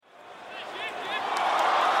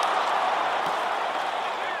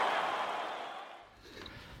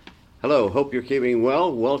Hello, hope you're keeping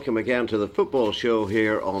well. Welcome again to the football show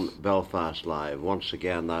here on Belfast Live. Once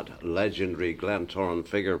again, that legendary Glentoran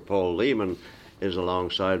figure, Paul Leeman, is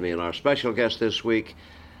alongside me. And our special guest this week,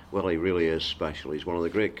 well, he really is special. He's one of the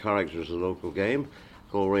great characters of the local game.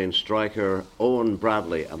 Coleraine striker Eoin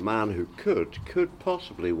Bradley, a man who could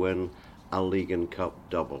possibly win a League and Cup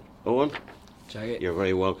double. Eoin, Jackie, you're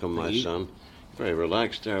very welcome, my son. Very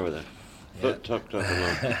relaxed there with a foot tucked up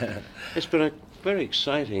and on. It's been a very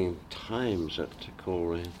exciting times at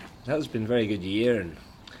Coleraine. It has been a very good year, and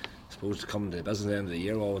I suppose to come to the business end of the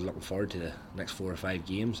year, we're always looking forward to the next 4 or 5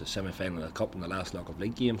 games, the semi-final of the Cup and the last knock of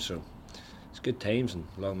league games, so it's good times and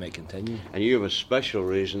long may it continue. And you have a special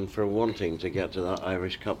reason for wanting to get to that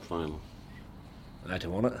Irish Cup final. To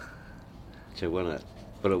win it. To win it.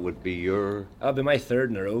 But it would be your... It'll be my third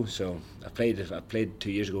in a row, so I played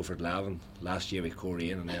 2 years ago for Glavin, last year with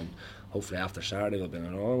Coleraine, and then hopefully after Saturday there'll be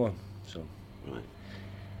another one. So. Right.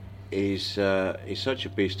 He's such a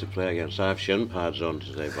beast to play against. I have shin pads on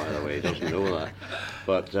today, by the way. He doesn't know that,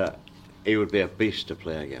 but he would be a beast to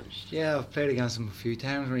play against. Yeah, I've played against him a few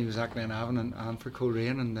times when he was acting in Avon and for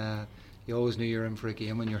Coleraine, and you always knew you're in for a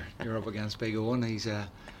game when you're up against Big Eoin. He's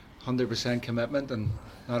 100% commitment and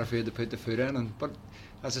not afraid to put the foot in. But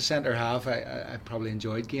as a centre half, I probably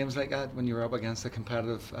enjoyed games like that when you're up against a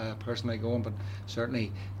competitive person like Eoin. But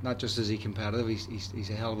certainly, not just is he competitive, he's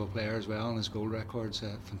a hell of a player as well, and his goal record's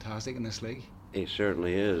fantastic in this league. He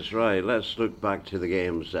certainly is. Right, let's look back to the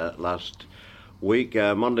games last week.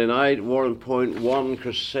 Monday night, Warrenpoint 1,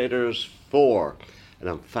 Crusaders 4. An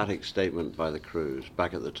emphatic statement by the Crews,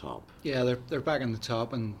 back at the top. Yeah, they're back on the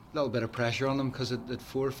top, and a little bit of pressure on them because it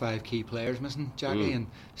 4 or 5 key players missing, Jackie, and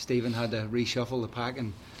Stephen had to reshuffle the pack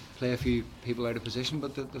and play a few people out of position,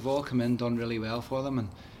 but they've all come in, done really well for them, and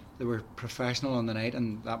they were professional on the night.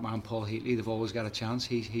 And that man Paul Heatley, they've always got a chance.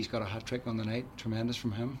 He's got a hat-trick on the night, tremendous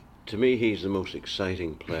from him. To me, he's the most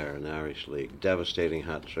exciting player in the Irish League. Devastating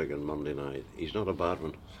hat-trick on Monday night. He's not a bad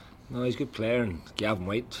one. No, he's a good player, and Gavin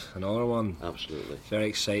White, another one. Absolutely. Very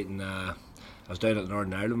exciting. I was down at the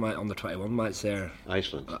Northern Ireland under 21 match there.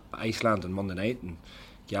 Iceland on Monday night, and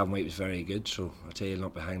Gavin White was very good, so I tell you, he'll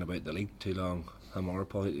not be hanging about the league too long. Him or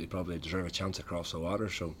Paul, he probably deserve a chance across the water,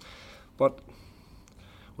 so. But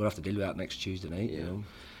we'll have to deal with that next Tuesday night, you know.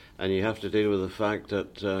 And you have to deal with the fact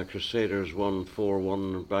that Crusaders won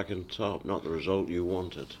 4-1 back in top, not the result you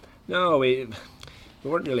wanted. No, we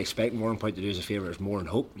weren't really expecting Warrenpoint to do us a favour. There's more in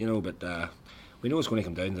hope, you know, but we know it's going to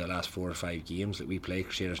come down to the last 4 or 5 games. Like we play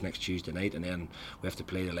Crusaders next Tuesday night, and then we have to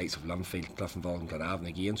play the likes of Linfield, Cliftonville and Glenavon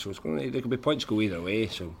again, so there could be points go either way,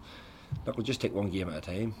 so look, we'll just take one game at a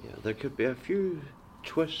time. Yeah, there could be a few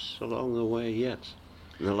twists along the way yet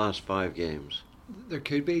in the last 5 games. There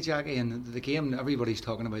could be, Jackie, and the game, everybody's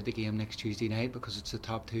talking about the game next Tuesday night because it's the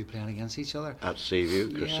top 2 playing against each other. At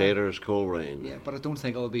Seaview, Crusaders, Coleraine. Yeah, but I don't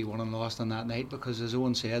think it'll be won and lost on that night because, as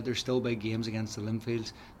Eoin said, there's still big games against the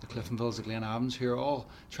Linfields, the Cliftonvilles, the Glenavons, who are all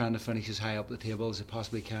trying to finish as high up the table as they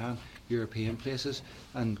possibly can, European places,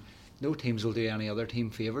 and no teams will do any other team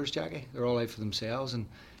favours, Jackie. They're all out for themselves, and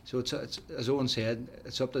so it's as Eoin said,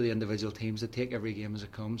 it's up to the individual teams to take every game as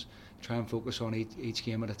it comes, try and focus on each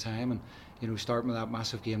game at a time, and starting with that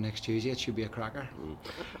massive game next Tuesday, it should be a cracker.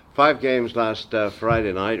 5 games last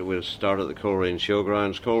Friday night. We'll start at the Coleraine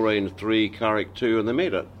Showgrounds. Coleraine 3, Carrick 2, and they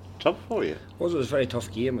made it tough for you. It was a very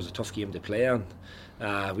tough game. It was a tough game to play on.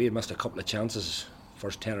 We had missed a couple of chances,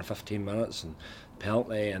 first 10 or 15 minutes, and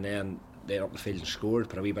penalty, and then they up the field and scored,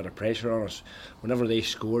 put a wee bit of pressure on us. Whenever they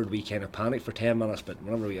scored, we kind of panicked for 10 minutes, but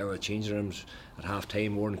whenever we got in the changing rooms at half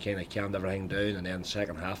time, Warren kind of calmed everything down, and then the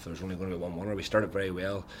second half there was only going to be 1-1. We started very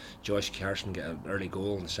well. Josh Carson got an early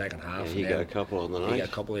goal in the second half. Yeah, he got a couple on the night. He got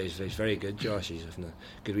a couple. He's very good, Josh. He's having a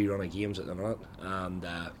good wee run of games at the minute, and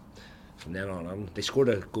from then on, they scored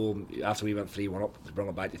a goal after we went 3-1 up. They brought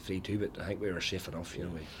it back to 3-2, but I think we were safe enough. You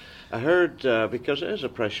know. I heard because it is a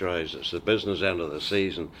pressurised, it's the business end of the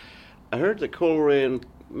season. I heard that Coleraine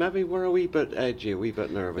maybe were a wee bit edgy, a wee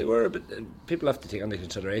bit nervous. They were, but people have to take into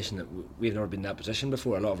consideration that we've never been in that position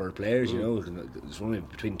before. A lot of our players, you know, it's only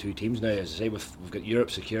between 2 teams now. As I say, we've got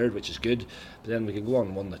Europe secured, which is good, but then we can go on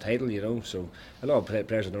and win the title, you know. So a lot of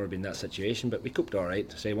players have never been in that situation, but we coped all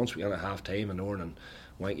right. Say once we got at half time and Oran and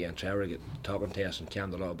Wanky and Trevor get talking to us and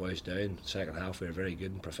calmed a lot of boys down. Second half we were very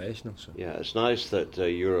good and professional. So. Yeah, it's nice that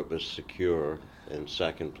Europe is secure in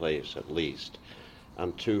second place at least.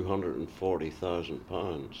 And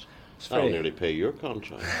 £240,000. That'll nearly pay your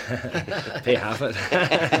contract. Pay half it.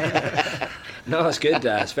 No, it's good.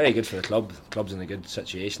 It's very good for the club. The club's in a good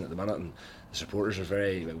situation at the minute, and the supporters are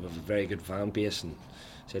we have a very good fan base, and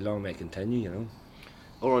say long may it continue, you know.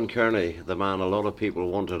 Oran Kearney, the man a lot of people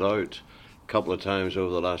wanted out, couple of times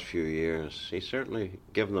over the last few years. He's certainly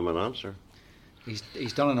given them an answer.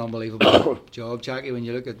 He's done an unbelievable job, Jackie. When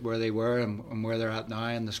you look at where they were and where they're at now,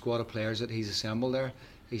 and the squad of players that he's assembled there,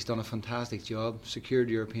 he's done a fantastic job. Secured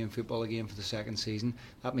European football again for the second season.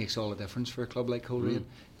 That makes all the difference for a club like Coleraine.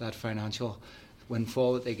 That financial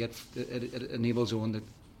windfall that they get, it enables Eoin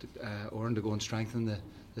to go and strengthen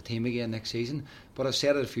the team again next season. But I've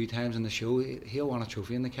said it a few times in the show, he'll want a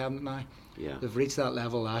trophy in the cabinet now. Yeah. They've reached that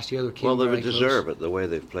level last year. Well, they would deserve it the way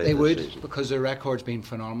they've played They this would, season. because their record's been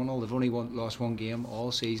phenomenal. They've only lost one game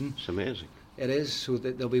all season. It's amazing. It is, so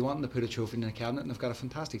they'll be wanting to put a trophy in the cabinet, and they've got a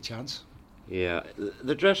fantastic chance. Yeah,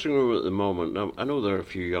 the dressing room at the moment, now, I know there are a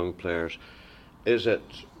few young players. Is it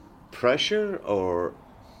pressure, or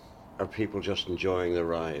are people just enjoying the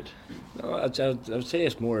ride? No, I would say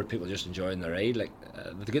it's more people just enjoying the ride. Like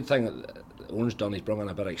the good thing that Owen's done, he's brought in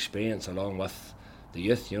a bit of experience along with the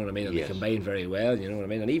youth, you know what I mean, and yes. they combine very well, you know what I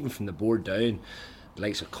mean, and even from the board down, the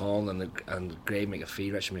likes of Colin and Graham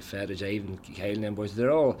McAfee, Richard McFetters, even Kyle and them boys, they've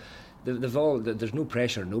all, there's no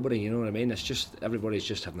pressure on nobody, you know what I mean, it's just, everybody's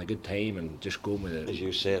just having a good time and just going with it. As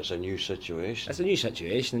you say, it's a new situation. It's a new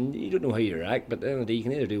situation, and you don't know how you react, but at the end of the day, you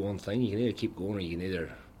can either do one thing, you can either keep going, or you can either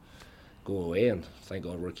go away, and thank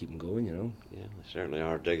God we're keeping going, you know. Yeah, they certainly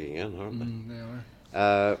are digging in, aren't they? They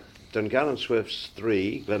are. Dungannon Swifts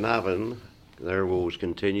 3, Glenavon, their woes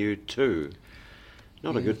continue 2.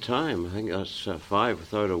 Not a good time. I think that's 5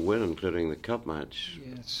 without a win, including the cup match.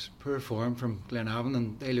 Yeah, it's poor form from Glenavon,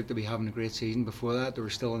 and they look to be having a great season. Before that, they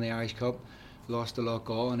were still in the Irish Cup, lost to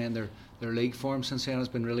Loughgall, and then their league form since then has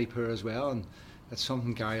been really poor as well. And it's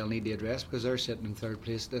something Gary will need to address, because they're sitting in third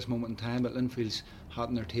place at this moment in time, but Linfield's hot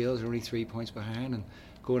in their tails. They're only 3 points behind, and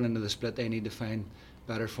going into the split, they need to find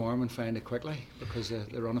better form and find it quickly, because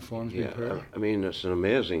the run of form's been poor. I mean, it's an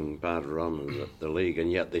amazing bad run in the league,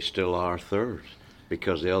 and yet they still are third,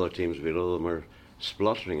 because the other teams below them are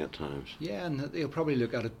spluttering at times. Yeah, and they'll probably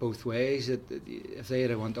look at it both ways. If they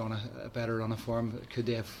had went on a better run of form, could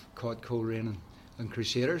they have caught Coleraine and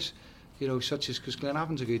Crusaders? You know, such as, because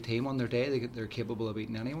Glenavon's a good team on their day, they're capable of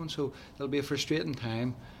beating anyone. So it'll be a frustrating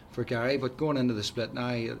time for Gary. But going into the split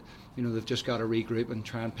now, you know, they've just got to regroup and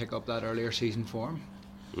try and pick up that earlier season form.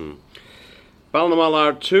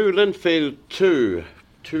 Ballinamallard 2, Linfield 2.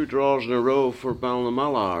 2 draws in a row for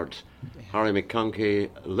Ballinamallard. Harry McConkey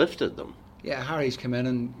lifted them. Yeah, Harry's come in,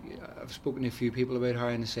 and I've spoken to a few people about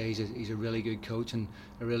Harry, and they say he's a really good coach and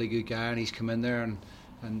a really good guy, and he's come in there and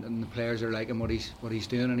the players are liking what he's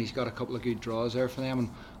doing, and he's got a couple of good draws there for them, and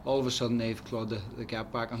all of a sudden they've clawed the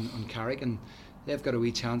gap back on Carrick, and they've got a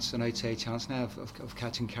wee chance, an outside chance now of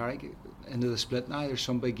catching Carrick into the split now. There's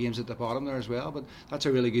some big games at the bottom there as well, but that's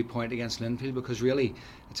a really good point against Linfield, because really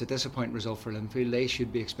it's a disappointing result for Linfield. They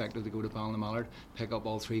should be expected to go to Ballinamallard, pick up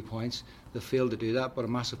all 3 points. They failed to do that, but a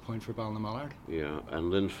massive point for Ballinamallard. Yeah,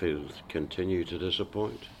 and Linfield continue to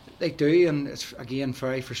disappoint. They do, and it's again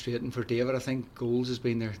very frustrating for David. I think goals has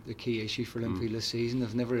been the key issue for Linfield this season.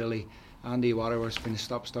 They've never really. Andy Waterworth's been a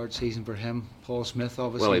stop-start season for him. Paul Smith,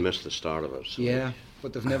 obviously. Well, he missed the start of it. So yeah,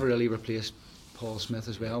 but they've never really replaced Paul Smith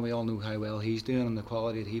as well. We all know how well he's doing and the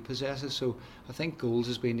quality that he possesses. So I think goals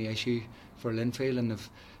has been the issue for Linfield,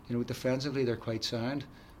 and defensively they're quite sound,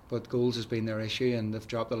 but goals has been their issue, and they've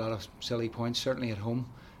dropped a lot of silly points, certainly at home.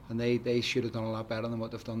 And they should have done a lot better than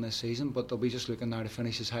what they've done this season, but they'll be just looking now to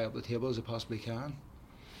finish as high up the table as they possibly can.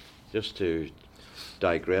 Just to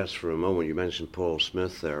digress for a moment, you mentioned Paul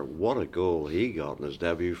Smith there. What a goal he got in his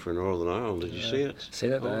debut for Northern Ireland. Did you see it?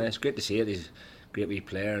 Seen it. It's great to see it. He's a great wee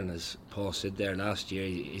player, and as Paul said there last year,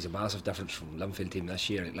 he's a massive difference from Linfield team this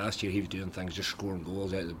year. Like last year he was doing things, just scoring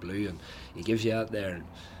goals out of the blue, and he gives you that there. And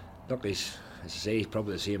look, as I say, he's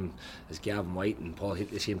probably the same as Gavin White and Paul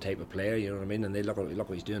Heath, the same type of player, you know what I mean? And they look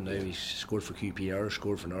what he's doing now. He's scored for QPR,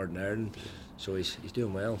 scored for Northern Ireland, so he's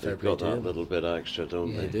doing well. Fair play to him. Got that little bit extra,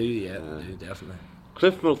 don't they? They do, they do, definitely.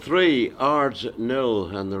 Cliffmill 3, Ards 0,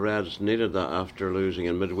 and the Reds needed that after losing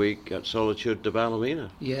in midweek at Solitude to Ballymena.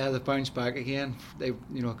 Yeah, they've bounced back again. They,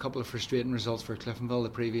 a couple of frustrating results for Cliftonville the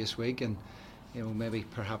previous week, and maybe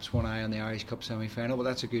perhaps one eye on the Irish Cup semi-final, but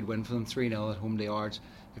that's a good win for them. 3-0 at home to Ards.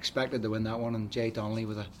 Expected to win that one, and Jay Donnelly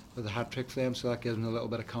with a hat trick for them, so that gives them a little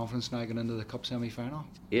bit of confidence now going into the Cup semi-final.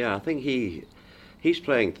 Yeah, I think he's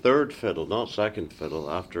playing third fiddle, not second fiddle,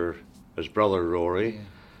 after his brother Rory. Yeah.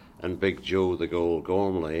 And Big Joe, the goal,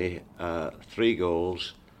 Gormley, 3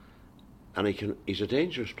 goals, and he's a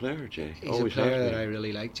dangerous player, Jay. He's always a player that I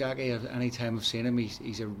really like, Jackie. Any time I've seen him,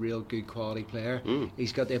 he's a real good quality player.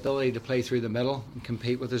 He's got the ability to play through the middle and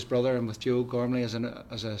compete with his brother and with Joe Gormley as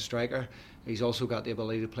a striker. He's also got the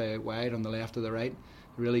ability to play out wide on the left or the right.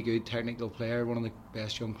 really good technical player, one of the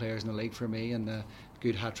best young players in the league for me, and a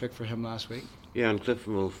good hat-trick for him last week. Yeah, and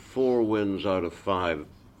Cliftonville 4 wins out of 5.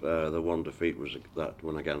 The one defeat was that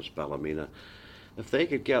one against Ballymena. If they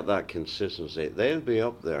could get that consistency, they'll be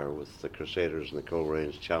up there with the Crusaders and the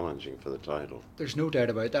Coleraines challenging for the title. There's no doubt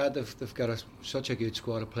about that. They've got such a good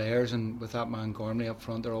squad of players, and with that man Gormley up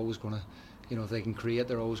front, they're always going to, if they can create,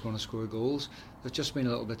 they're always going to score goals. They've just been a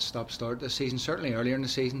little bit stop-start this season. Certainly earlier in the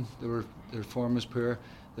season, their form was poor.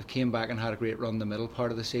 They came back and had a great run the middle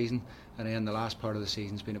part of the season, and then the last part of the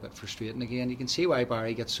season's been a bit frustrating again. You can see why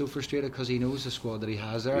Barry gets so frustrated, because he knows the squad that he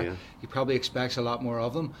has there. Yeah. He probably expects a lot more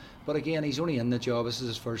of them, but again, he's only in the job. This is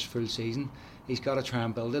his first full season. He's got to try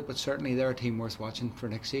and build it, but certainly they're a team worth watching for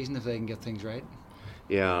next season if they can get things right.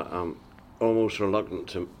 Yeah, I'm almost reluctant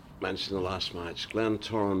to mention the last match.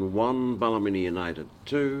 Glentoran 1, Ballymena United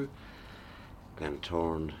 2.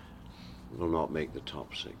 Glentoran will not make the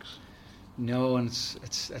top 6. No, and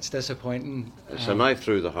it's disappointing. It's a knife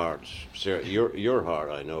through the heart. Your heart,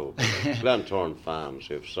 I know. Glentoran fans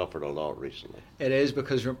who have suffered a lot recently. It is,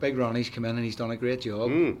 because Big Ronnie's come in and he's done a great job,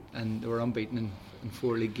 and they were unbeaten in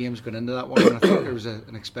 4 league games going into that one. And I think there was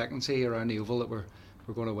an expectancy around the Oval that we're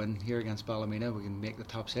going to win here against Ballymena. We can make the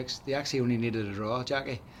top 6. They actually only needed a draw,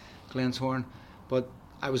 Jackie, Glentoran. But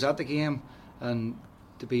I was at the game, and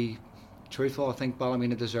to be truthful, I think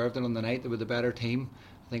Ballymena deserved it on the night. They were the better team.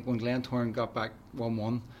 I think when Glentoran got back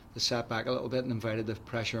 1-1, they sat back a little bit and invited the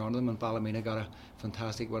pressure on them, and Ballymena got a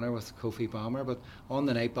fantastic winner with Kofi Balmer. But on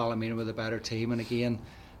the night, Ballymena were the better team, and again,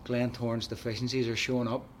 Glentoran's deficiencies are showing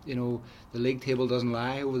up. The league table doesn't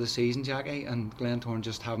lie over the season, Jackie, and Glentoran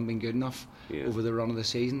just haven't been good enough over the run of the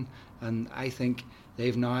season. And I think they're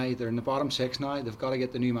in the bottom 6 now. They've got to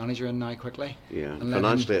get the new manager in now quickly. Yeah,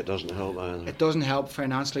 financially it doesn't help either. It doesn't help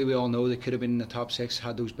financially. We all know they could have been in the top 6,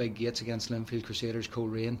 had those big gates against Linfield, Crusaders,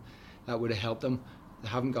 Coleraine. That would have helped them. They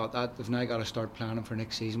haven't got that. They've now got to start planning for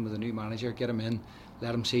next season with a new manager, get him in,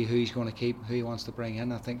 let him see who he's going to keep, who he wants to bring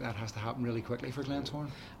in. I think that has to happen really quickly for Glentoran.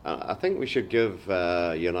 I think we should give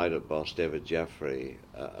United boss David Jeffrey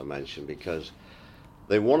a mention, because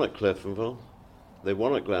they won at Cliftonville, they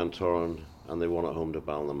won at Glentoran, and they won at home to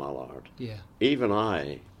Ballinamallard. Yeah. Even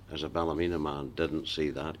I, as a Ballymena man, didn't see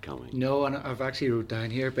that coming. No, and I've actually wrote down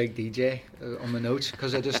here Big DJ on my notes,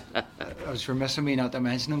 because I was remiss of me not to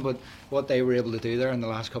mention them, but what they were able to do there in the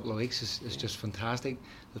last couple of weeks is just fantastic.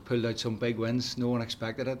 They've pulled out some big wins. No one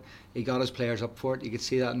expected it. He got his players up for it. You could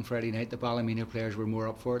see that on Friday night. The Ballymena players were more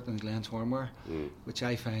up for it than Glentoran were, which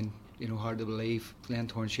I find hard to believe.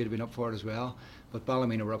 Glentoran should have been up for it as well, but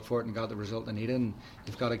Ballymena were up for it and got the result they needed, and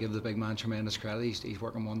you've got to give the big man tremendous credit. He's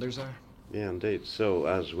working wonders there. Yeah, indeed. So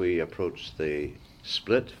as we approach the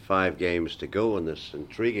split, 5 games to go in this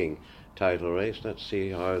intriguing title race, let's see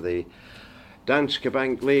how the Danske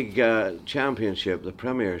Bank League Championship, the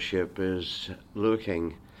Premiership, is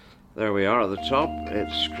looking. There we are at the top.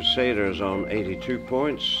 It's Crusaders on 82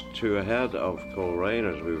 points, 2 ahead of Coleraine,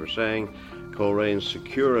 as we were saying. Coleraine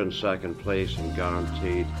secure in second place and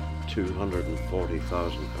guaranteed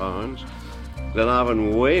 £240,000.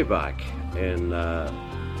 Glenavon way back in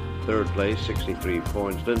third place, 63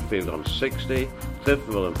 points. Linfield on 60,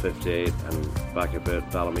 Cliftonville on 58, and back a bit,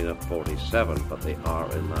 Ballymena 47, but they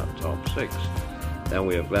are in that top 6. Then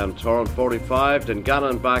we have Glentoran 45,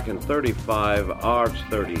 Dungannon back in 35, Ards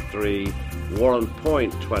 33, Warren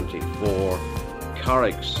Point 24,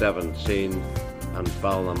 Carrick 17, and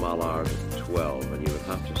Ballinamallard 12. And you would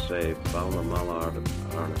have to say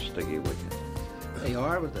Ballinamallard are in a sticky wicket. They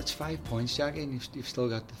are, but that's 5 points, Jackie, and you've still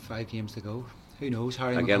got 5 games to go. Who knows?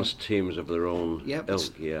 Harry against teams of their own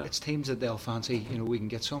ilk, it's teams that they'll fancy. We can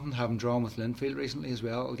get something. Having drawn with Linfield recently as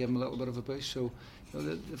well, it'll give them a little bit of a boost. So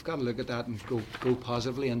they've got to look at that and go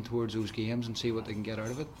positively in towards those games and see what they can get out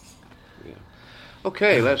of it. Yeah.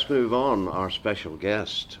 Okay, let's move on. Our special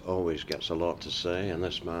guest always gets a lot to say, and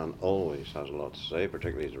this man always has a lot to say,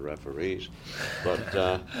 particularly to referees.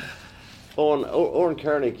 But Owen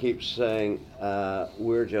Kearney keeps saying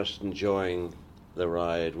we're just enjoying the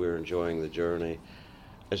ride, we're enjoying the journey.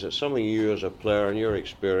 Is it something you as a player, in your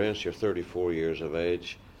experience, you're 34 years of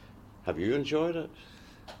age, have you enjoyed it?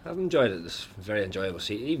 I've enjoyed it. It's very enjoyable.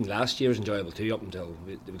 See, even last year was enjoyable too, up until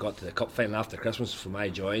we got to the cup final after Christmas. When I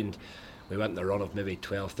joined, we went in a run of maybe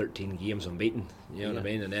 12, 13 games unbeaten, you know what I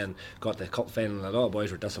mean, and then got to the cup final, and a lot of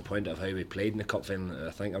boys were disappointed of how we played in the cup final.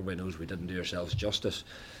 I think everybody knows we didn't do ourselves justice.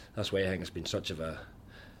 That's why I think it's been such of a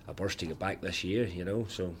burst to get back this year,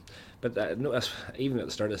 so but even at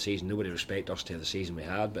the start of the season, nobody respected us to the season we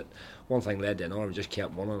had, but one thing led to another. We just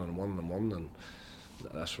kept winning and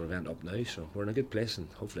that's where we end up now, so we're in a good place and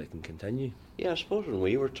hopefully it can continue. Yeah, I suppose when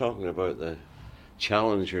we were talking about the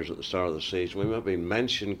challengers at the start of the season. We maybe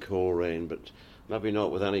mentioned Coleraine, but maybe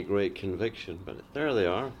not with any great conviction. But there they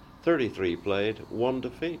are, 33 played, 1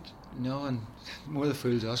 defeat. No, and more the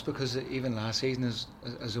fools us, because even last season,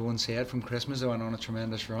 as Owen said, from Christmas they went on a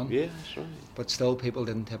tremendous run. Yeah, that's right. But still, people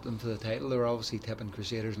didn't tip them for the title. They were obviously tipping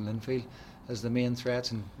Crusaders and Linfield as the main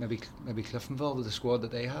threats, and maybe Cliftonville with the squad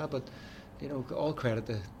that they had. But all credit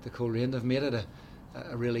to Coleraine. They've made it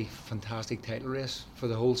a really fantastic title race for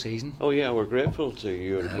the whole season. Oh yeah, we're grateful to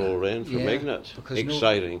you and Coleraine for making it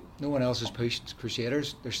exciting. No one else has pushed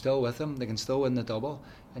Crusaders. They're still with them. They can still win the double,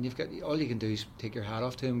 and all you can do is take your hat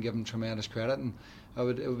off to them, give them tremendous credit, and it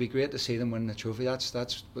would be great to see them win the trophy. That's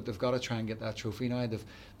but they've got to try and get that trophy now.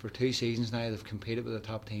 For 2 seasons now they've competed with the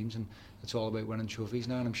top teams, and it's all about winning trophies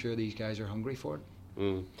now, and I'm sure these guys are hungry for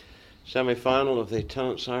it. Semi-final of the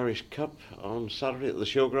Tennent's Irish Cup on Saturday at the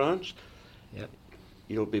Showgrounds. Yep.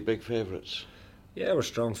 You'll be big favourites. Yeah, we're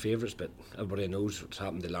strong favourites, but everybody knows what's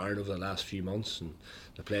happened to Larne over the last few months and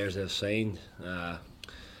the players they've signed.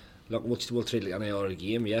 Look, we'll treat it like any other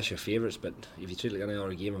game. Yes, you're favourites, but if you treat it like any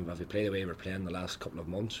other game, and if we play the way we're playing the last couple of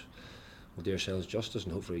months, we'll do ourselves justice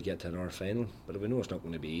and hopefully we get to an hour final. But we know it's not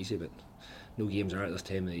going to be easy, but no games are at this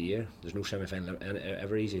time of the year. There's no semi-final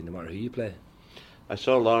ever easy, no matter who you play. I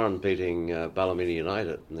saw Larne beating Ballymena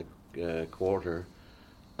United in the quarter,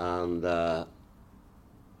 and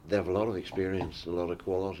they have a lot of experience and a lot of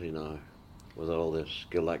quality now with all this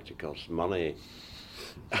Galacticos money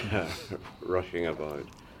rushing about.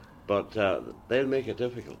 But they'll make it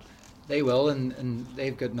difficult. They will, and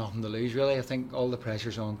they've got nothing to lose really. I think all the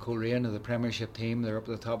pressure's on Coleraine, or the Premiership team. They're up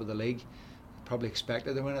at the top of the league, probably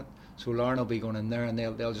expected to win it. So Larne will be going in there, and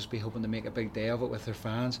they'll just be hoping to make a big day of it with their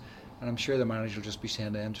fans. And I'm sure the manager will just be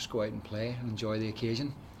saying to them, just go out and play and enjoy the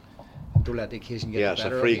occasion. Don't let the occasion get the better of you. Yeah,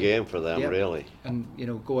 it's a free game for them, really. And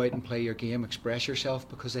go out and play your game, express yourself,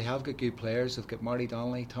 because they have got good players. They've got Marty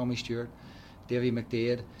Donnelly, Tommy Stewart, Davy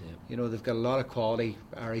McDade. They've got a lot of quality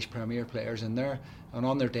Irish Premier players in there, and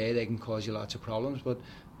on their day they can cause you lots of problems. But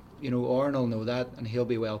Oran will know that, and he'll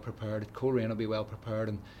be well prepared. Coleraine will be well prepared,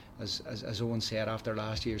 and as Owen said, after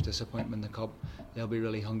last year's disappointment in the Cup, they'll be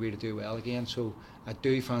really hungry to do well again. So I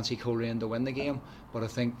do fancy Coleraine to win the game, but I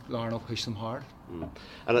think Larne will push them hard.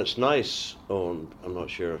 And it's nice, Owen, I'm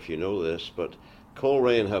not sure if you know this, but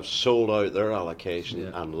Coleraine have sold out their allocation,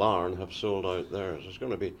 and Larne have sold out theirs. There's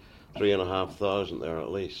going to be 3,500 there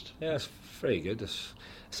at least. Yeah, it's very good.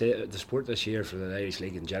 The sport this year for the Irish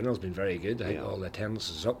League in general has been very good. I think all the attendance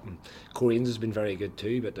is up, and Coleraine has been very good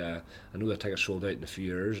too. But I know the tickets sold out in a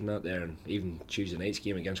few hours and that there, and even Tuesday night's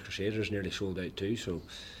game against Crusaders nearly sold out too. So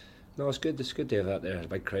no, it's good. It's good to have that there. A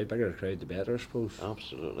big crowd, bigger crowd, the better, I suppose.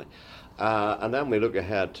 Absolutely. And then we look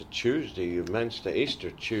ahead to Tuesday. You've mentioned the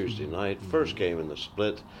Easter Tuesday night, first game in the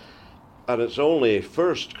split. And it's only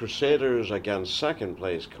first Crusaders against second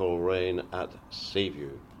place Coleraine at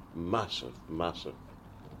Seaview. Massive, massive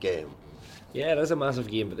game. Yeah, it is a massive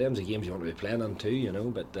game, but them's the games you want to be playing on too,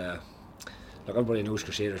 But look, everybody knows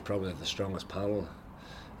Crusaders probably the strongest panel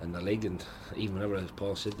in the league, and even whenever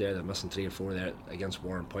Paul said there, they're missing 3 or 4 there against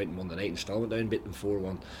Warren Point on Monday night and still went down, beat them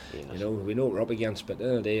 4-1. Yes. We know what we're up against, but at the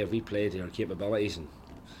end of the day, if we play to our capabilities, and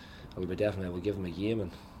we'll give them a game,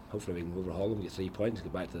 and hopefully we can overhaul them, get 3 points,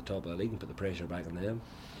 get back to the top of the league and put the pressure back on them.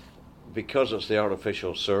 Because it's the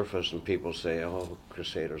artificial surface and people say,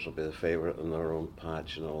 Crusaders will be the favourite in their own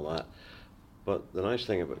patch and all that. But the nice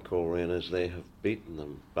thing about Coleraine is they have beaten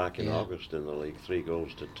them back in August in the league,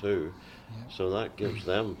 3-2. So that gives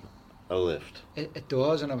them a lift. It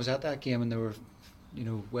does, and I was at that game and they were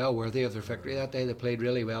well worthy of their victory that day. They played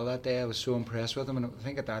really well that day. I was so impressed with them, and I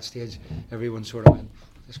think at that stage everyone sort of went,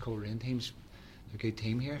 this Coleraine team's a good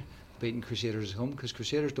team here, beating Crusaders at home, because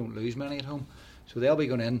Crusaders don't lose many at home. So they'll be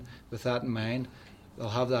going in with that in mind. They'll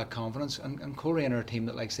have that confidence, and Coleraine are a team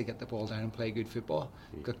that likes to get the ball down and play good football.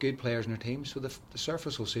 Got good players in their team, so the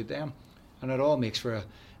surface will suit them, and it all makes for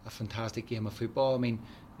a fantastic game of football. I mean,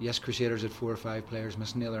 yes, Crusaders had 4 or 5 players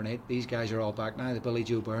missing the other night. These guys are all back now. The Billy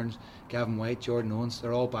Joe Burns, Gavin White, Jordan Owens,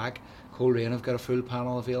 they're all back. Coleraine have got a full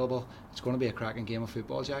panel available. It's going to be a cracking game of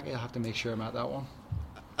football, Jackie. I'll have to make sure I'm at that one.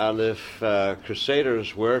 And if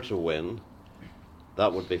Crusaders were to win,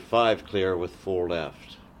 that would be 5 clear with 4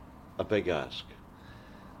 left. A big ask.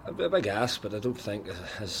 A big ask, but I don't think,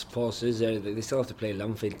 as Paul says there, they still have to play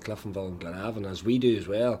Linfield, Cliftonville and Glenavon, as we do as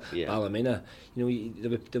well. Ballymena.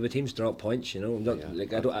 There'll be teams drop points. I don't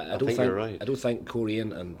think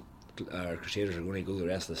Coleraine and Crusaders are going to go the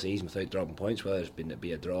rest of the season without dropping points, whether it's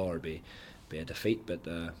be a draw or be a defeat. But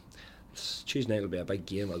Tuesday night will be a big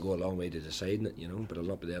game. I'll go a long way to deciding it, but it'll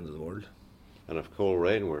not be the end of the world. And if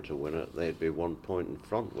Coleraine were to win it, they'd be 1 point in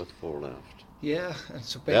front with 4 left. Yeah,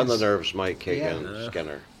 it's a big. Then the nerves might kick Yeah. in,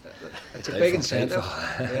 Skinner. It's a big incentive.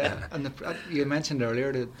 Yeah, and you mentioned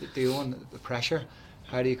earlier the pressure.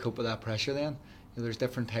 How do you cope with that pressure then? There's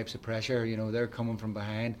different types of pressure. They're coming from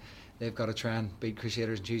behind. They've got to try and beat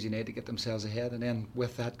Crusaders on Tuesday night to get themselves ahead, and then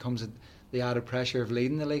with that comes the added pressure of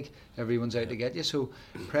leading the league. Everyone's out to get you, so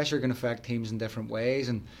pressure can affect teams in different ways.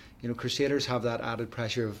 And Crusaders have that added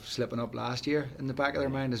pressure of slipping up last year in the back of their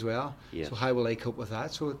mind as well. Yes. So how will they cope with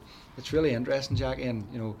that? So it's really interesting, Jackie.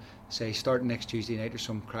 And say starting next Tuesday night, there's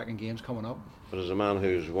some cracking games coming up. But as a man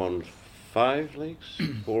who's won 5 leagues,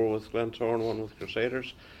 4 with Glentoran, 1 with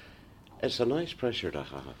Crusaders, it's a nice pressure to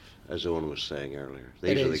have, as Eoin was saying earlier.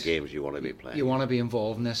 These are the games you want to be playing. You want to be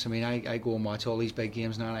involved in this. I mean, I go and watch all these big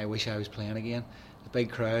games now, and I wish I was playing again. The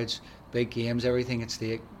big crowds, big games, everything at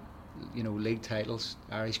stake. League titles,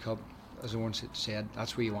 Irish Cup, as Eoin said,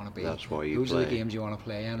 that's where you want to be. That's why you Those play. are the games you want to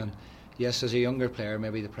play in. And yes, as a younger player,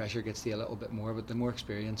 maybe the pressure gets to you a little bit more, but the more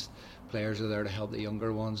experienced players are there to help the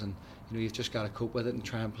younger ones, and you've just got to cope with it and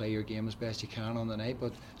try and play your game as best you can on the night.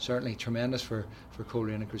 But certainly tremendous for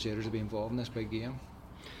Coleraine and Crusaders to be involved in this big game.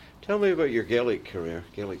 Tell me about your Gaelic career,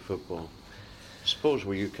 Gaelic football. I suppose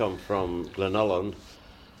where you come from, Glenullen,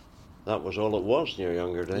 that was all it was in your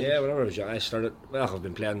younger days. Yeah, whenever I was young, I started. Well, I've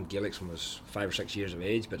been playing Gaelic when I was 5 or 6 years of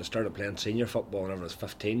age, but I started playing senior football whenever I was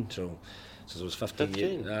 15. So since I was 15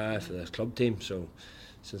 years, for the club team. So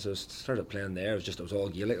since I started playing there, it was all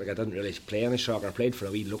Gaelic. Like, I didn't really play any soccer. I played for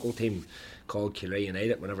a wee local team called Coleraine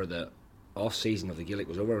United whenever the off season of the Gaelic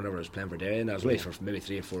was over. Whenever I was playing for Derry, and I was only for maybe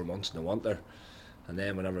 3 or 4 months in the winter. And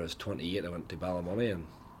then whenever I was 28, I went to Ballymoney and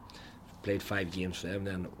played 5 games for them.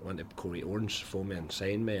 Then went to Corey Orange, phoned me and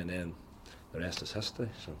signed me, and then the rest is history.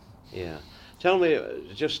 So yeah, tell me,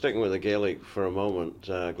 just sticking with the Gaelic for a moment,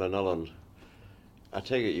 Glenullen. I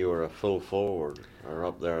take it you were a full forward or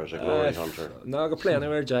up there as a glory hunter. No, I could play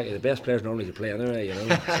anywhere, Jackie. The best players normally could play anywhere,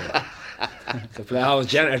 So, could play. I was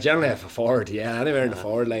generally a forward, anywhere in the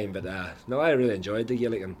forward line. But no, I really enjoyed the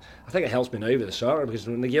Gaelic, and I think it helps me now with the soccer, because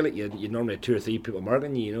in the Gaelic you normally have 2 or 3 people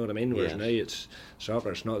marking you. You know what I mean? Whereas now it's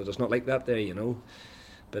soccer. It's not like that there,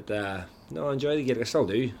 But no, I enjoy the Gaelic. I still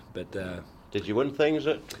do. But did you win things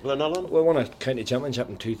at Glenullen? we won a county championship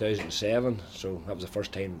in 2007, so that was the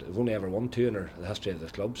first time. We've only ever won 2 in the history of the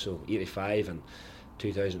club, so 85 and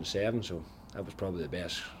 2007, so that was probably the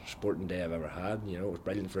best sporting day I've ever had. It was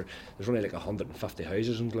brilliant. There's only like 150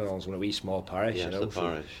 houses in Glenullen, it's a wee small parish. Yes, the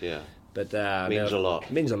parish, yeah. But means a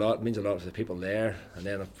lot. Means a lot for the people there. And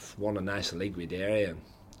then I've won a National League with Derry.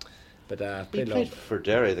 But you played for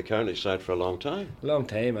Derry, the county side, for a long time.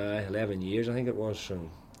 11 years I think it was. So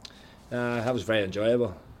that was very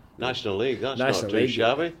enjoyable. National League, that's National not too League.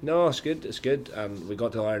 shabby. No, it's good. And we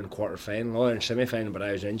got to Ireland quarter-final, Ireland semi-final, but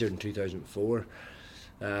I was injured in 2004.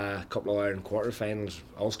 A couple of Ireland quarter-finals,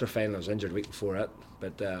 Ulster final, I was injured a week before it.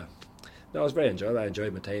 But no, it was very enjoyable. I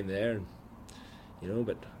enjoyed my time there, and,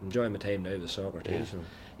 but enjoying my time now with the soccer too.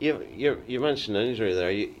 Yeah. So. You mentioned injury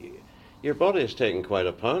there. Your body has taken quite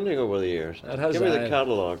a pounding over the years. It has. Give me the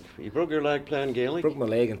catalogue. You broke your leg playing Gaelic? Broke my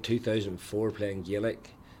leg in 2004 playing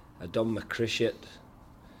Gaelic. I done my cruciate.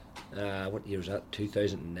 What year was that?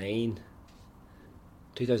 2009.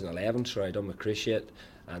 2011, sorry, I done my cruciate.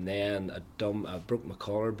 And then I broke my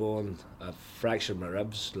collarbone. I fractured my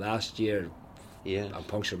ribs last year. Yeah. I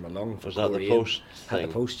punctured my lung. Was that the post thing? Had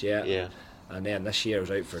the post, yeah. Yeah. And then this year I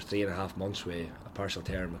was out for 3.5 months with a partial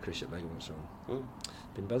tear in my cruciate ligament. So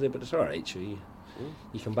been busy, but it's all right. So you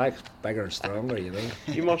come back bigger and stronger,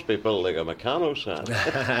 You must be built like a Meccano son.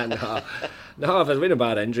 No, I've been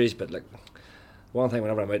bad injuries, but like one thing,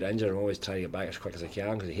 whenever I'm out injured, I'm always trying to get back as quick as I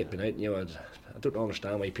can, because I hate being out. I don't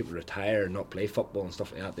understand why people retire and not play football and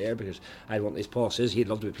stuff like that there, because I want these. Paul says he'd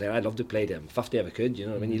love to be playing. I'd love to play to him 50 if I could. You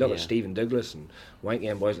know what I mean? You look at Stephen Douglas and Wanky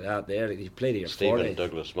and boys like that there. Like, you play to your 40. Stephen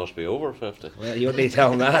Douglas must be over 50. Well, you wouldn't be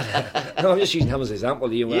telling that. No, I'm just using him as an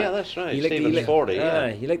example. Yeah, that's right. Stephen's 40.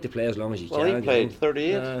 You like to play as long as you can. Well, he played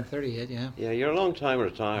 38. 38, yeah. Yeah, you're a long time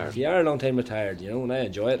retired. If you are a long time retired, and I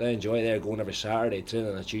enjoy it. I enjoy there going every Saturday,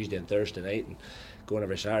 training on a Tuesday and Thursday night, and going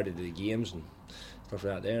every Saturday to the games and stuff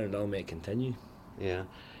like that there, and I'll make it continue. Yeah.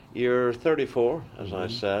 You're 34, as I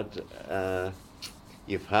said.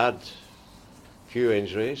 You've had a few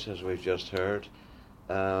injuries, as we've just heard.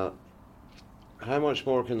 How much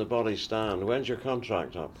more can the body stand? When's your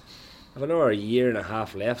contract up? I've another 1.5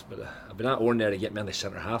 years left, but I've been at Orne there to get me into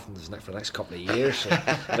centre half for the next couple of years. So,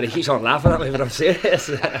 but he keeps on laughing at me, but I'm serious.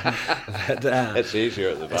 But, it's easier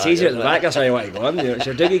at the back. It's easier at the back. That's how you want to go on.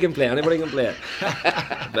 Sure, Dougie can play. Anybody can play it.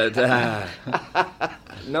 But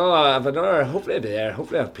no, I've another. Hopefully I'll be there.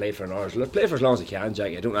 Hopefully I'll play for an hour. I'll play for as long as I can,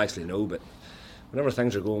 Jackie. I don't actually know, but whenever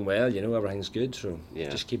things are going well, everything's good. So Yeah.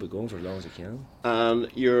 just keep it going for as long as you can. And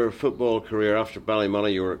your football career after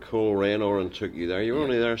Ballymoney, you were at Coleraine. Oran took you there. You were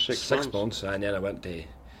only there 6 months. 6 months, and then I went to.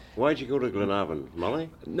 Why'd you go to Glenavon? Money?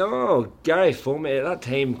 No, Gary phoned me at that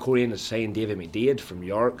time. Coleraine had signed David McDade from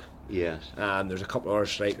York. Yes. And there's a couple of other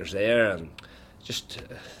strikers there, and just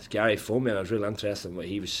Gary phoned me, and I was really interested in what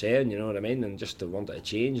he was saying, you know what I mean, and just to want a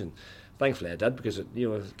change, and thankfully I did, because it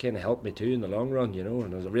kind of helped me too in the long run,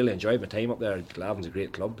 and I really enjoyed my time up there. Glenavon's a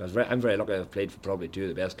great club. I'm very lucky. I've played for probably two of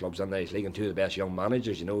the best clubs in the Irish League and two of the best young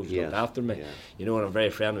managers, who's looked after me, and I'm very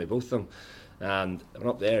friendly with both of them. And I went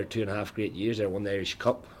up there 2.5 great years there, won the Irish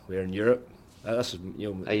Cup. We were in Europe. That's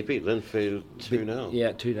You beat Linfield 2-0.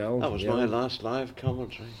 Yeah, 2-0. That was my last live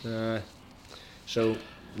commentary. Emotional.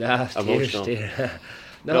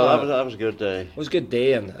 No, that was a good day. It was a good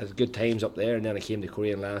day, and I had good times up there. And then I came to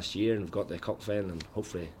Coleraine last year, and we've got the cup final, and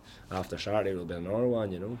hopefully after Saturday will be another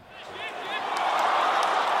one.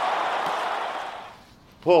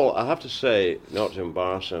 Paul, I have to say, not to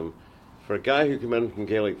embarrass him, for a guy who came in from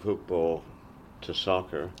Gaelic football to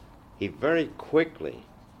soccer, he very quickly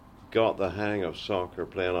got the hang of soccer,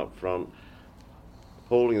 playing up front,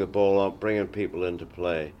 holding the ball up, bringing people into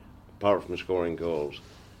play, apart from scoring goals.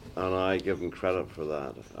 And I give him credit for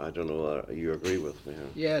that. I don't know whether you agree with me.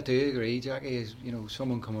 Yeah, I do agree. Jackie is,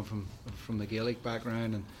 someone coming from the Gaelic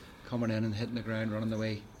background and coming in and hitting the ground running the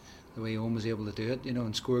way Eoin was able to do it,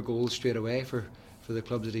 and score goals straight away for the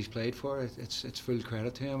clubs that he's played for. It's full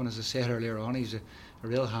credit to him. And as I said earlier on, he's a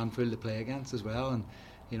real handful to play against as well. And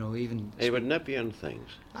even he would nip you in things.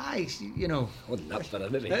 Wouldn't nip,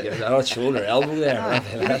 but maybe give shoulder, elbow there.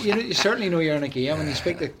 You certainly know you're in a game, and you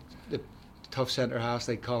speak to the tough centre halves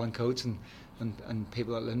like Colin Coates and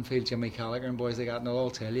people at Linfield, Jimmy Gallagher and boys like that, and they'll all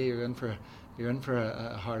tell you you're in for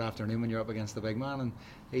a hard afternoon when you're up against the big man. And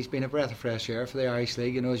he's been a breath of fresh air for the Irish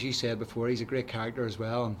League. As you said before, he's a great character as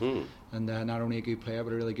well, and not only a good player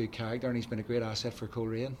but a really good character, and he's been a great asset for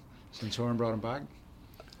Coleraine since Oran brought him back.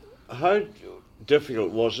 How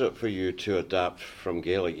difficult was it for you to adapt from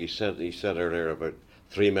Gaelic? He said earlier about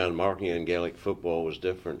three-man marking in Gaelic football was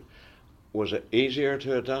different. Was it easier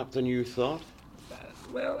to adapt than you thought?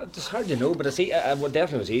 Well, it's hard to know, but it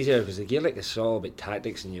definitely was easier, because the Gaelic is all about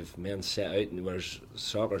tactics and you've men set out, and whereas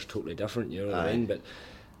soccer's totally different, you know what I mean? But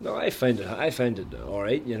no, I found it all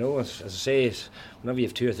right, As I say, whenever you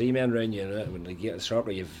have 2 or 3 men around you, when you get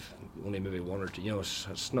soccer, you've only maybe 1 or 2.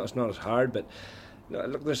 It's not as hard, but. No,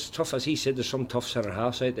 look, there's tough, as he said, there's some tough centre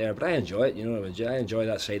halves out there, but I enjoy it. I enjoy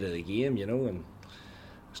that side of the game, and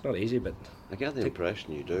it's not easy, but I get the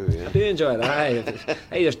impression you do. Yeah, I do enjoy it.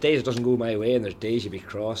 There's days it doesn't go my way, and there's days you be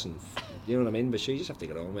cross, and you know what I mean. But you just have to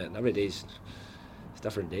get on with it. And every day's it's a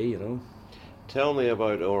different day, Tell me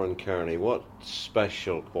about Oran Kearney. What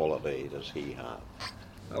special quality does he have?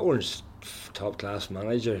 Oran's top class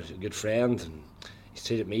manager, a good friend, and he's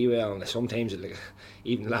treated me well. And sometimes,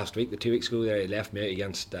 even last week, 2 weeks ago, there he left me out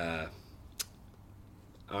against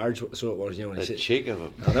Ards, so it was, The cheek of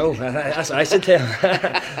him. I know, that's what I said to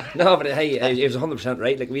him. No, but he was 100%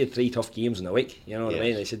 right. We had 3 tough games in a week, you know what I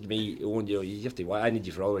mean? He said to me, Owen, you have to, I need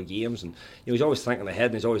you for all the games. And he's always thinking ahead,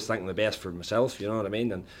 and he's always thinking the best for himself, you know what I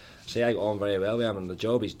mean? And I got on very well with him, and the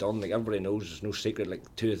job he's done, everybody knows, there's no secret.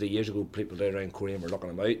 2 or 3 years ago, people down around Coleraine were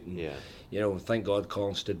looking him out, and thank God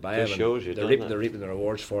Colin stood by him. They're reaping the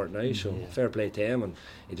rewards for it now, so fair play to him, and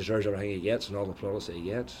he deserves everything he gets and all the plaudits that he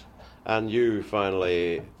gets. And you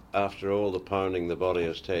finally, after all the pounding the body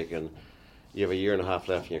has taken, you have a 1.5 years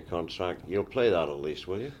left in your contract. You'll play that at least,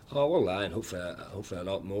 will you? Oh, well, and hopefully a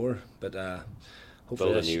lot more, but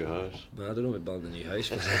hopefully build a new house. Well, I don't know about building a new house,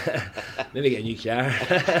 but maybe get a new car.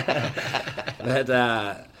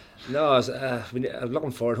 But no, I'm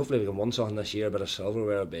looking forward. Hopefully we can win something this year. A bit of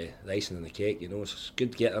silverware will be the icing on the cake. It's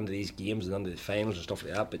good to get into these games and into the finals and stuff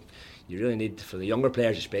like that. But you really need, for the younger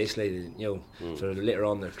players especially, for later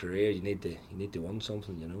on in their career, you need to win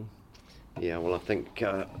something. Yeah, well, I think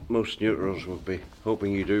most neutrals will be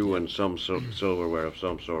hoping you do win some silverware of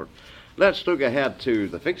some sort. Let's look ahead to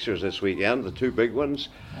the fixtures this weekend, the 2 big ones.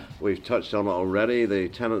 We've touched on it already. The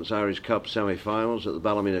Tennent's Irish Cup semi-finals at the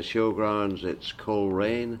Ballymena Showgrounds. It's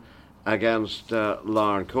Coleraine against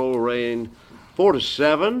Larne. Coleraine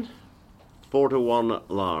 4-7, 4-1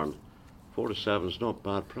 Larne. 4-7 is not a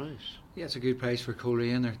bad price. Yeah, it's a good price for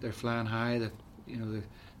Coleraine. They're flying high. They're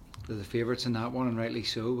the favourites in that one, and rightly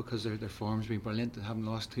so, because their form's been brilliant. They haven't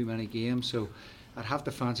lost too many games, so I'd have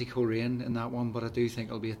to fancy Coleraine in that one, but I do think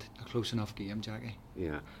it'll be a close enough game, Jackie.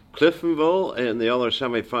 Yeah. Cliftonville in the other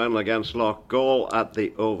semi-final against Loughgall at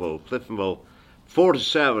the Oval. Cliftonville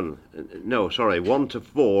 4-7,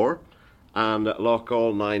 1-4, and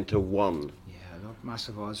Loughgall 9-1. Yeah, look,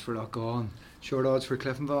 massive odds for Loughgall. short odds for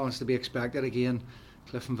Cliftonville. It's to be expected again.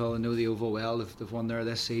 Cliftonville, I know the Oval well. They've won there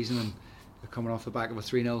this season, and they're coming off the back of a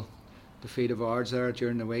 3-0 defeat of ours there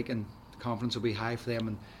during the week, and the confidence will be high for them.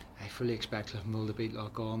 And I fully expect Cliftonville to beat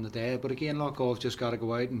Loughgall on the day. But again, Loughgall have just got to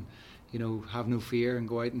go out and have no fear and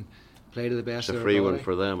go out and play to the best of their ability. It's a free one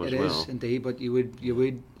for them as well. It is indeed, but you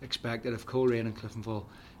would expect that if Coleraine and Cliftonville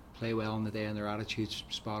play well on the day and their attitude's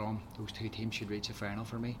spot on, those two teams should reach a final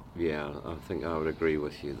for me. Yeah, I think I would agree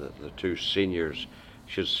with you that the two seniors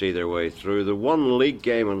should see their way through. The one league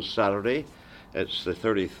game on Saturday, it's the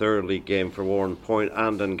 33rd league game for Warren Point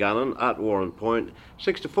and Dungannon at Warren Point.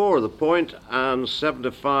 6-4 the Point and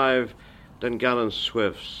 7-5 Dungannon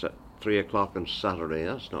Swifts at 3 o'clock on Saturday.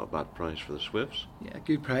 That's not a bad price for the Swifts. Yeah,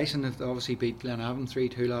 good price, and they've obviously beat Glenavon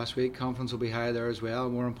 3-2 last week. Confidence will be high there as well.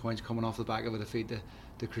 Warren Point's coming off the back of a defeat to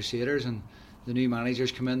the Crusaders, and the new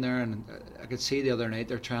managers come in there, and I could see the other night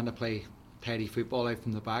they're trying to play tidy football out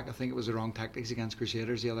from the back. I think it was the wrong tactics against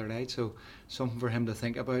Crusaders the other night, so something for him to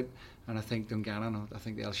think about. And I think Dungannon, I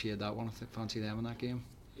think they'll shade that one if they fancy them in that game.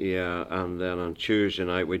 Yeah, and then on Tuesday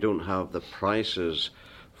night we don't have the prices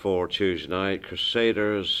for Tuesday night.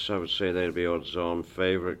 Crusaders, I would say they'd be odds on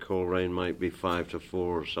favourite. Coleraine might be 5-4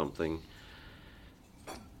 or something.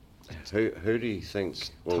 Who do you think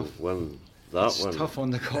will win that it's one? It's a tough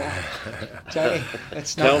one to call. Jackie,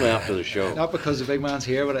 it's Tell me after the show. Not because the big man's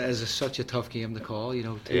here, but it is such a tough game to call.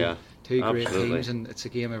 Two great teams, and it's a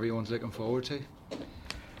game everyone's looking forward to.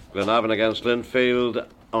 Glenavon against Linfield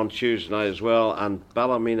on Tuesday night as well, and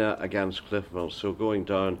Ballymena against Cliftonville. So going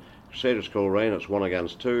down, Crusaders Coleraine, it's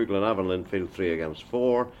 1-2. Glenavon Linfield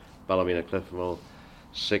 3-4. Ballymena Cliftonville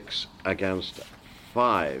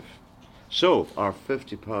 6-5. So our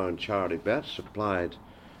 £50 charity bet supplied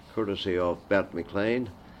courtesy of Bet McLean.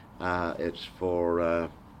 It's for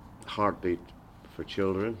Heartbeat for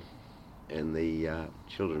Children in the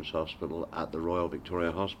Children's Hospital at the Royal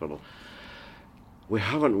Victoria Hospital. We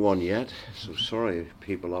haven't won yet, so sorry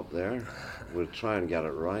people up there. We'll try and get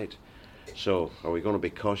it right. So are we going to be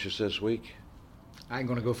cautious this week? I'm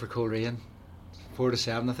going to go for Coleraine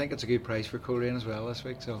 4-7. I think it's a good price for Coleraine as well this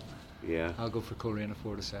week, so yeah, I'll go for Coleraine at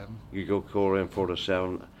 4-7. You go Coleraine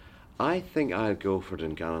 4-7. I think I'll go for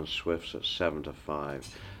Dungannon Swifts at 7-5.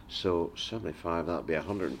 So 75, that'd be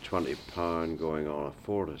 £120 going on a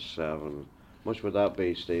 4-7. Much would that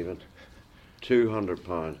be, Stephen?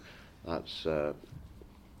 £200. That's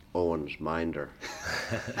Owen's minder.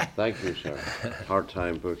 Thank you, sir. Hard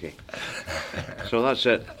time bookie. So that's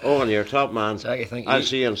it. Owen, you're top man. Jackie, thank you. I'll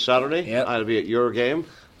see you on Saturday. Yep. I'll be at your game.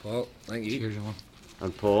 Paul, thank you. Cheers, Owen.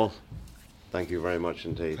 And Paul, thank you very much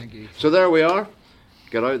indeed. Thank you. So there we are.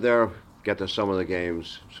 Get out there, get to some of the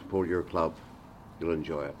games, support your club. You'll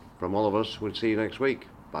enjoy it. From all of us, we'll see you next week.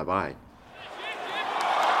 Bye-bye.